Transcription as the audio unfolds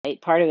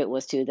tonight. Part of it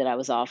was too that I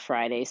was off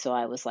Friday, so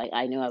I was like,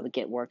 I knew I would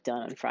get work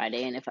done on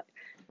Friday, and if the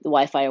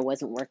Wi-Fi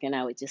wasn't working,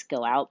 I would just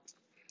go out.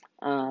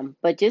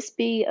 But just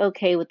be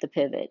okay with the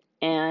pivot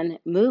and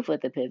move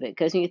with the pivot.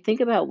 Because when you think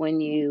about when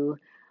you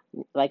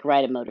like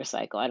ride a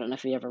motorcycle, I don't know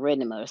if you've ever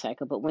ridden a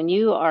motorcycle, but when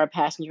you are a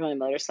passenger on a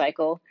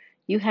motorcycle,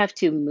 you have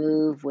to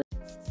move with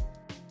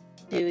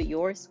to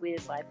Your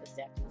Sweetest Life with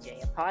Stephanie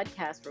J, a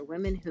podcast for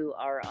women who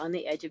are on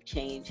the edge of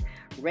change,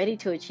 ready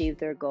to achieve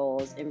their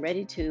goals, and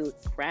ready to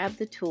grab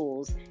the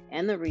tools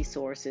and the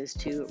resources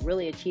to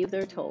really achieve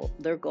their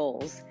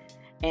goals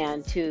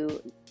and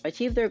to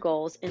achieve their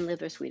goals and live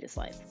their sweetest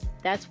life.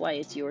 That's why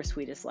it's your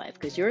sweetest life,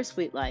 because your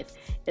sweet life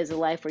is a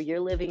life where you're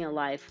living a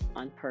life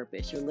on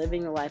purpose. You're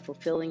living a life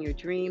fulfilling your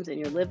dreams, and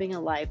you're living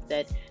a life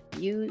that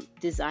you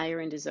desire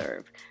and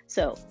deserve.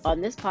 So,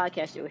 on this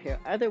podcast, you'll hear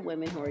other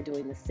women who are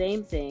doing the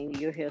same thing.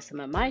 You'll hear some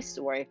of my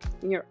story,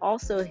 and you'll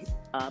also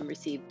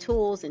receive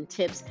tools and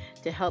tips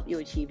to help you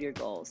achieve your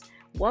goals.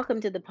 Welcome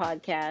to the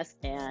podcast,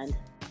 and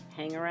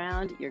hang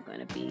around. You're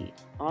going to be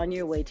on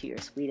your way to your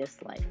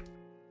sweetest life.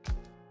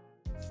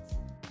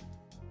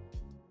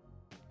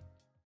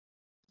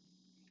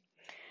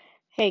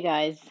 Hey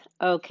guys,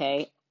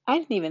 okay. I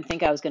didn't even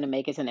think I was going to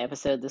make it to an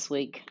episode this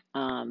week.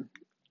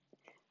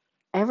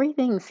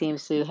 Everything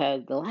seems to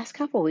have, the last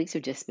couple of weeks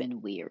have just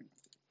been weird.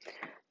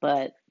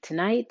 But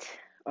tonight,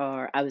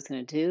 or I was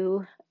going to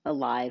do a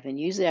live, and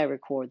usually I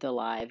record the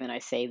live and I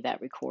save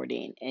that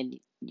recording and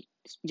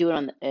do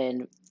it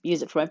and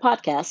use it for my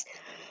podcast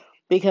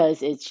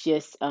because it's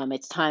just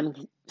it's time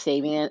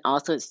saving, and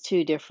also it's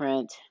two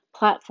different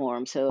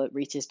platforms, so it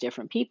reaches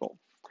different people.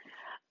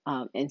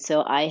 And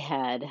so I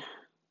had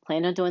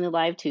planned on doing the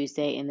live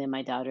Tuesday, and then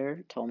my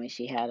daughter told me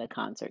she had a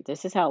concert.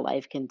 This is how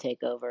life can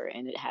take over,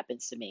 and it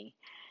happens to me.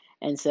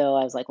 And so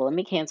I was like, well, let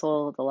me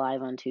cancel the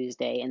live on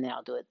Tuesday, and then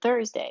I'll do it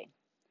Thursday,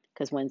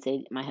 because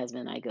Wednesday my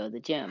husband and I go to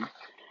the gym.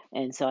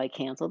 And so I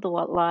canceled the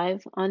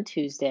live on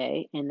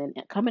Tuesday, and then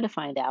coming to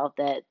find out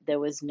that there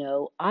was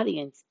no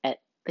audience at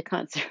the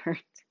concert.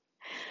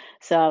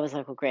 So I was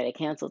like, well, great, I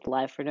canceled the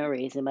live for no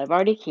reason, but I've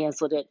already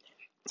canceled it.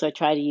 So I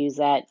try to use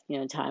that,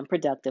 time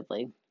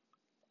productively.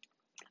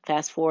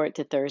 Fast forward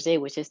to Thursday,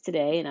 which is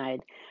today, and I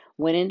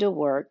went into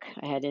work.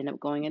 I had to end up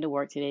going into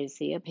work today to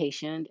see a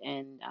patient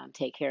and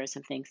take care of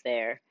some things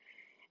there.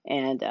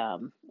 And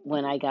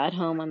when I got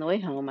home, on the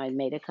way home, I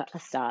made a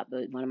stop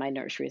at one of my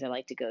nurseries I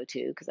like to go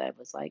to because I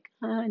was like,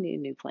 I need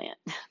a new plant.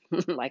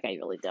 Like I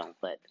really don't,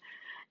 but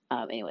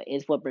anyway,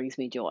 it's what brings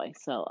me joy,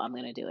 so I'm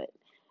going to do it.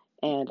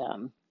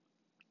 And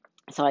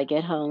so I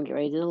get home, get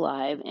ready to do the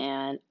live,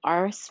 and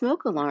our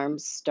smoke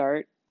alarms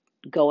start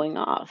going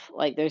off.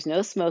 Like there's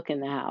no smoke in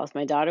the house.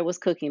 My daughter was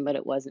cooking, but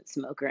it wasn't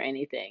smoke or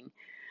anything.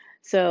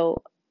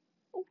 So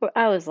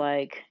I was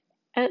like,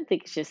 I don't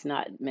think it's just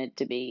not meant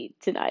to be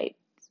tonight.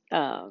 So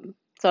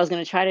I was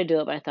going to try to do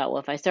it, but I thought, well,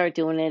 if I start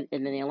doing it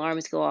and then the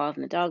alarms go off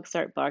and the dogs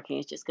start barking,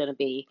 it's just going to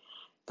be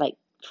like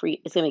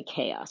it's going to be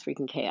chaos,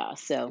 freaking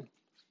chaos. So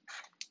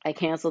I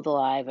canceled the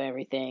live and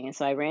everything. And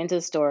so I ran to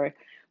the store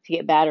to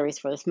get batteries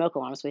for the smoke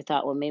alarms. We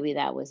thought, well, maybe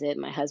that was it.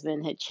 My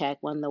husband had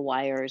checked one of the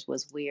wires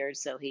was weird,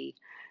 so he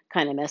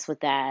kind of messed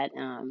with that.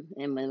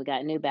 And when we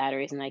got new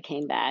batteries and I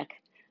came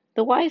back,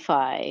 the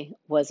Wi-Fi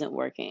wasn't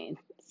working.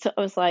 So I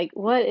was like,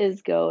 what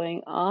is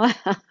going on?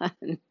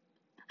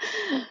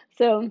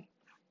 So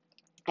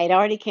I'd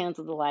already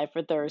canceled the live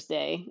for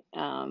Thursday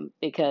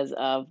because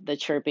of the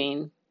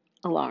chirping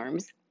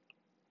alarms.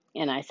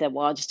 And I said,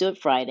 well, I'll just do it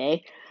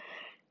Friday.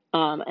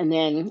 And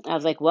then I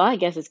was like, well, I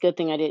guess it's a good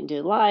thing I didn't do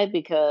it live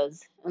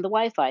because the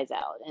Wi-Fi's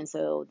out. And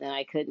so then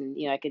I couldn't,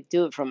 I could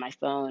do it from my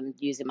phone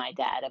using my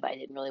data, but I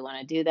didn't really want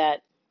to do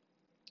that.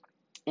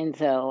 And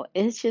so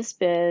it's just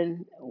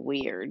been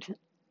weird,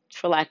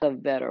 for lack of a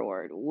better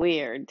word.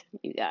 Weird,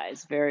 you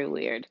guys, very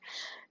weird.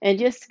 And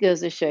just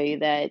goes to show you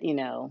that,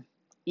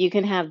 you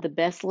can have the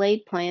best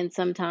laid plans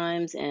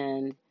sometimes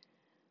and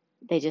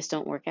they just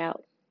don't work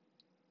out.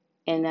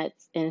 And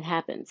it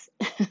happens.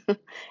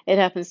 It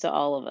happens to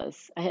all of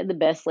us. I had the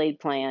best laid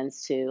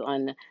plans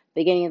on the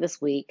beginning of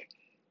this week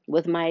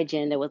with my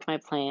agenda, with my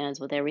plans,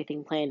 with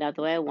everything planned out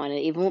the way I wanted,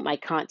 even with my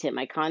content.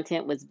 My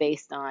content was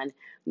based on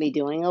me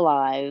doing a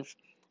live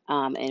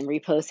and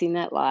reposting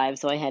that live.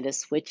 So I had to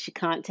switch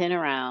content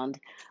around.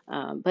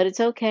 But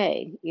it's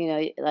okay.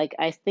 Like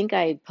I think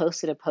I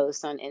posted a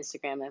post on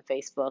Instagram and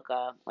Facebook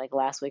like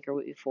last week or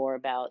week before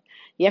about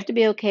you have to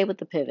be okay with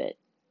the pivot.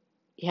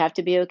 You have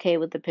to be okay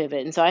with the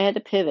pivot. And so I had to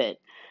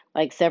pivot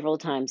like several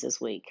times this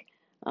week.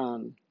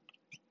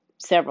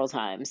 Several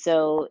times.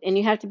 So, and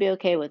you have to be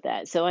okay with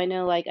that. So I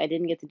know like I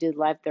didn't get to do the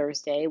live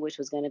Thursday, which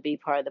was going to be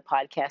part of the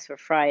podcast for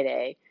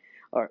Friday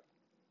or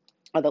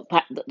the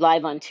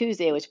live on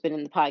Tuesday, which been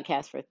in the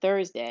podcast for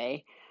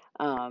Thursday.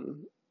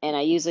 And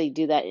I usually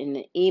do that in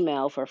the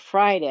email for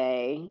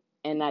Friday.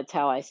 And that's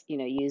how I,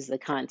 use the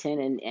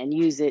content and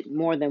use it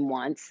more than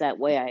once. That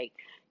way I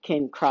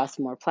can cross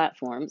more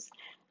platforms.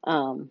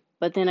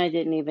 But then I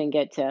didn't even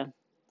get to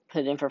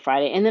put it in for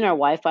Friday. And then our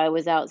Wi-Fi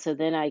was out. So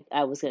then I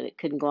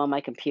couldn't go on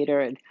my computer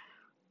and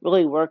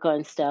really work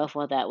on stuff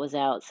while that was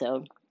out.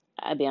 So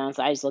I'll be honest,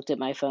 I just looked at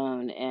my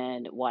phone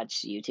and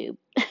watched YouTube.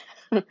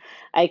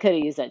 I could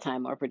have used that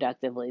time more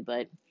productively,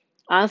 but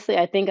honestly,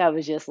 I think I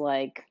was just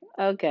like,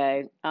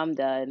 okay, I'm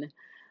done.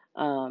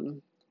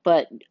 Um,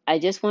 but I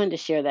just wanted to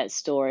share that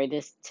story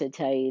just to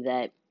tell you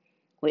that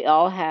we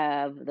all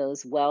have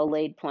those well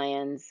laid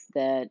plans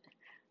that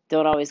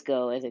don't always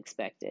go as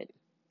expected.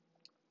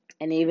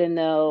 And even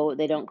though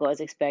they don't go as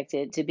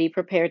expected, to be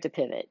prepared to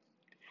pivot,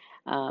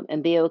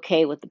 and be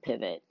okay with the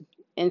pivot.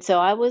 And so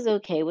I was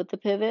okay with the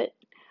pivot.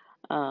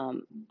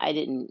 I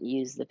didn't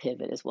use the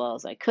pivot as well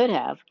as I could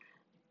have,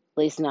 at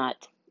least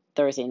not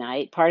Thursday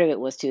night. Part of it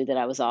was too that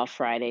I was off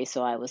Friday,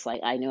 so I was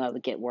like, I knew I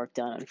would get work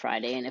done on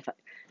Friday, and if the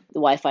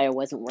Wi-Fi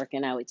wasn't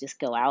working, I would just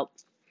go out.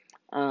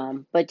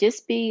 But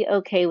just be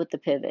okay with the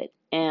pivot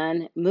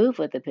and move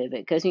with the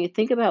pivot, because when you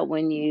think about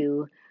when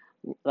you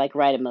like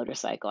ride a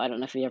motorcycle, I don't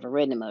know if you've ever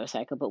ridden a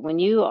motorcycle, but when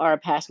you are a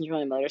passenger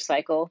on a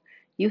motorcycle,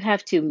 you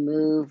have to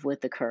move with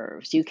the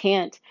curves. You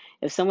can't,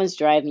 if someone's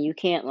driving, you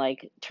can't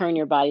like turn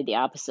your body the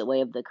opposite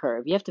way of the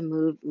curve. You have to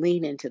move,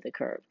 lean into the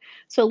curve.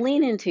 So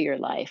lean into your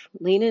life.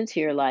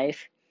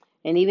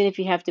 And even if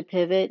you have to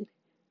pivot,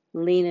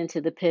 lean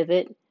into the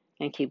pivot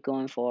and keep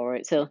going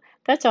forward. So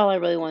that's all I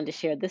really wanted to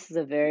share. This is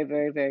a very,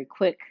 very, very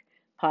quick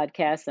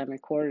podcast. I'm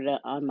recorded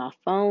on my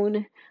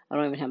phone. I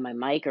don't even have my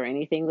mic or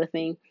anything with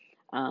me.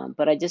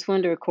 But I just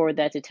wanted to record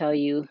that to tell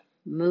you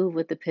move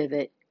with the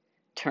pivot,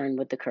 turn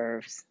with the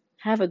curves.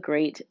 Have a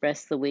great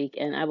rest of the week,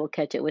 and I will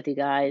catch it with you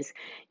guys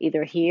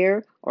either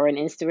here or on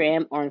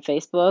Instagram or on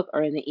Facebook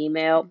or in the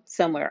email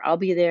somewhere. I'll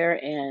be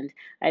there, and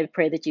I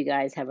pray that you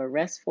guys have a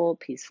restful,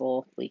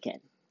 peaceful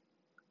weekend.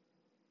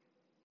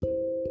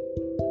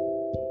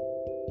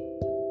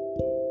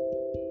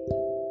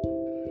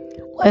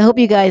 I hope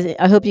you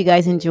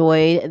guys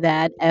enjoyed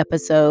that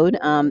episode.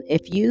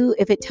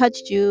 If it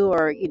touched you,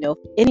 or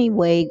any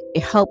way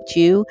it helped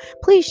you,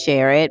 please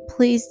share it.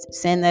 Please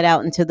send that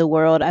out into the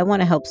world. I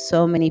want to help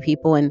so many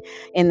people, and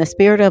in the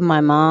spirit of my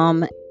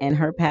mom and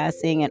her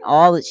passing and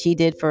all that she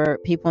did for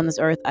people on this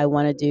earth, I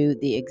want to do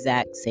the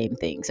exact same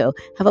thing. So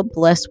have a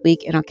blessed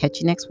week, and I'll catch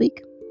you next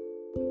week.